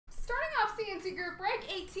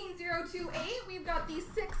18028. We've got these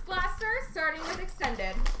 6 blasters, starting with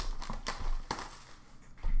extended.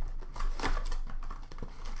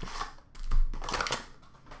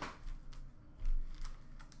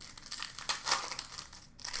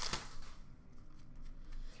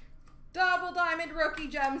 Double diamond rookie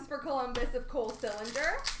gems for Columbus of Cole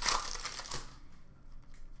Sillinger.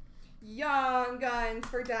 Young Guns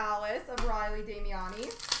for Dallas of Riley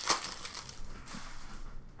Damiani.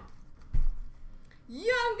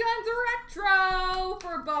 Young Guns Retro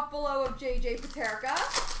for Buffalo of JJ Paterka.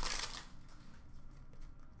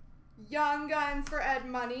 Young Guns for Ed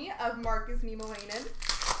Money of Marcus Niemelainen.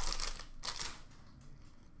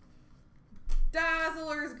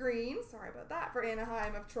 Dazzlers Green, sorry about that, for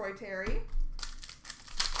Anaheim of Troy Terry.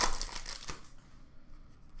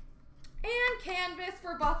 And Canvas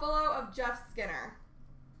for Buffalo of Jeff Skinner.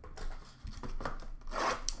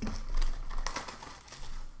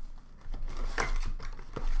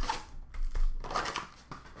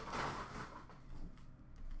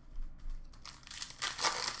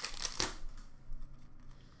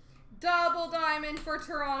 Double diamond for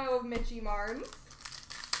Toronto of Mitchie Martins.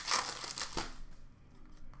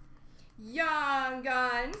 Young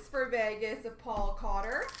Guns for Vegas of Paul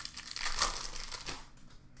Cotter.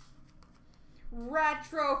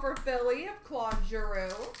 Retro for Philly of Claude Giroux.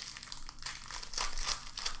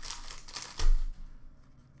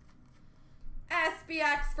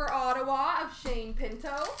 SPX for Ottawa of Shane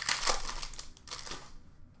Pinto.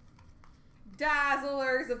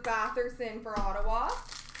 Dazzlers of Batherson for Ottawa.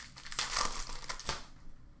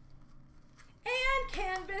 And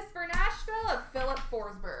Canvas for Nashville of Philip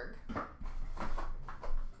Forsberg.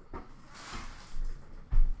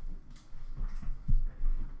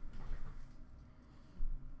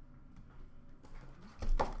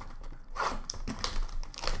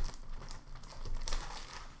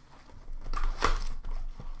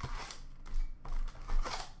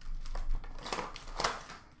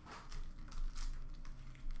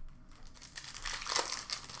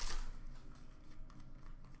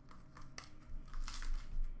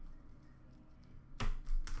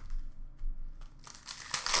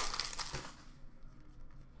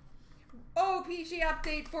 OPG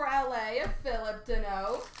update for LA of Philip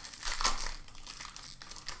Deneau.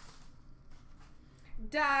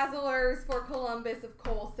 Dazzlers for Columbus of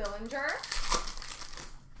Cole Sillinger.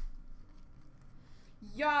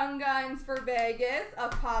 Young Guns for Vegas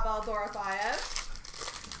of Pavel Dorofeyev.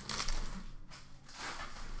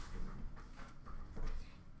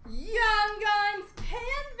 Young Guns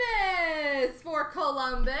Canvas for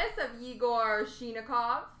Columbus of Yegor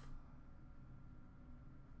Shinikov.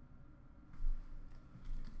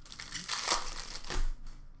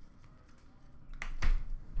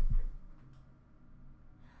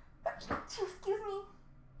 Excuse me.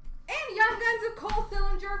 And Young Guns of Cole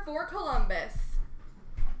Sillinger for Columbus.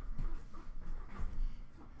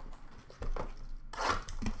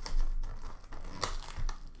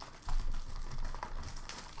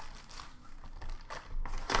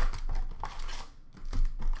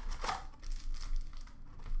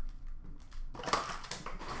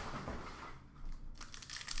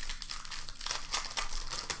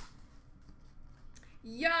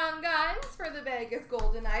 Young Guns for the Vegas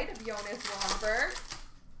Golden Knight of Jonas Rondberg.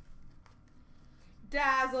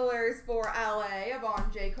 Dazzlers for LA of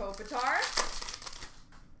Andrzej Kopitar.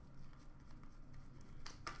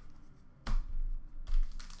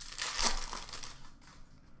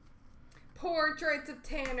 Portraits of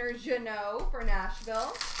Tanner Jeannot for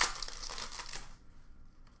Nashville.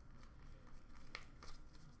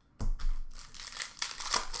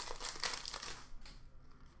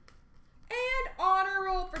 Honor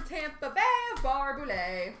roll for Tampa Bay of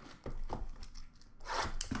Barboulay.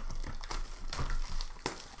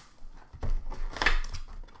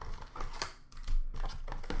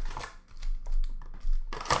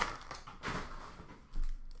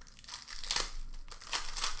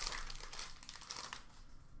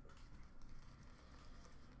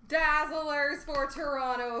 Dazzlers for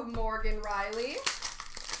Toronto of Morgan Riley.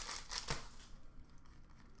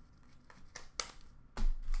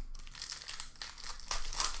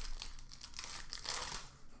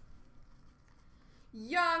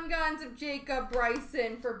 Young Guns of Jacob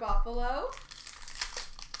Bryson for Buffalo.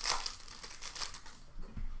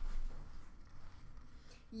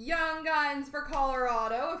 Young Guns for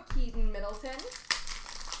Colorado of Keaton Middleton.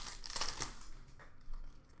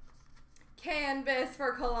 Canvas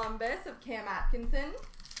for Columbus of Cam Atkinson.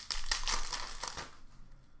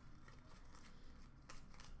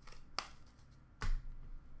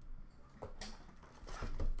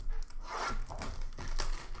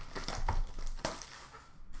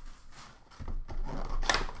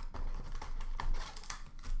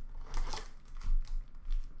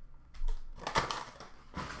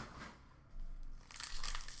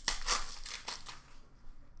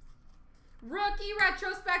 Rookie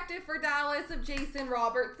retrospective for Dallas of Jason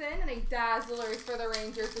Robertson and a Dazzlers for the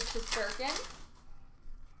Rangers of Shesterkin.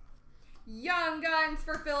 Young Guns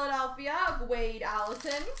for Philadelphia of Wade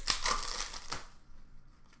Allison.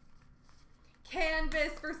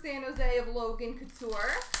 Canvas for San Jose of Logan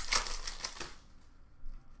Couture.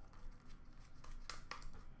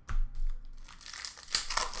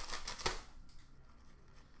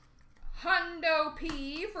 Hundo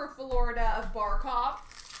P for Florida of Barkov.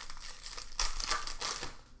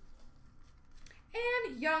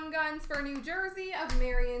 And Young Guns for New Jersey of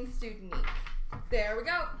Marion Studenique. There we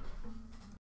go.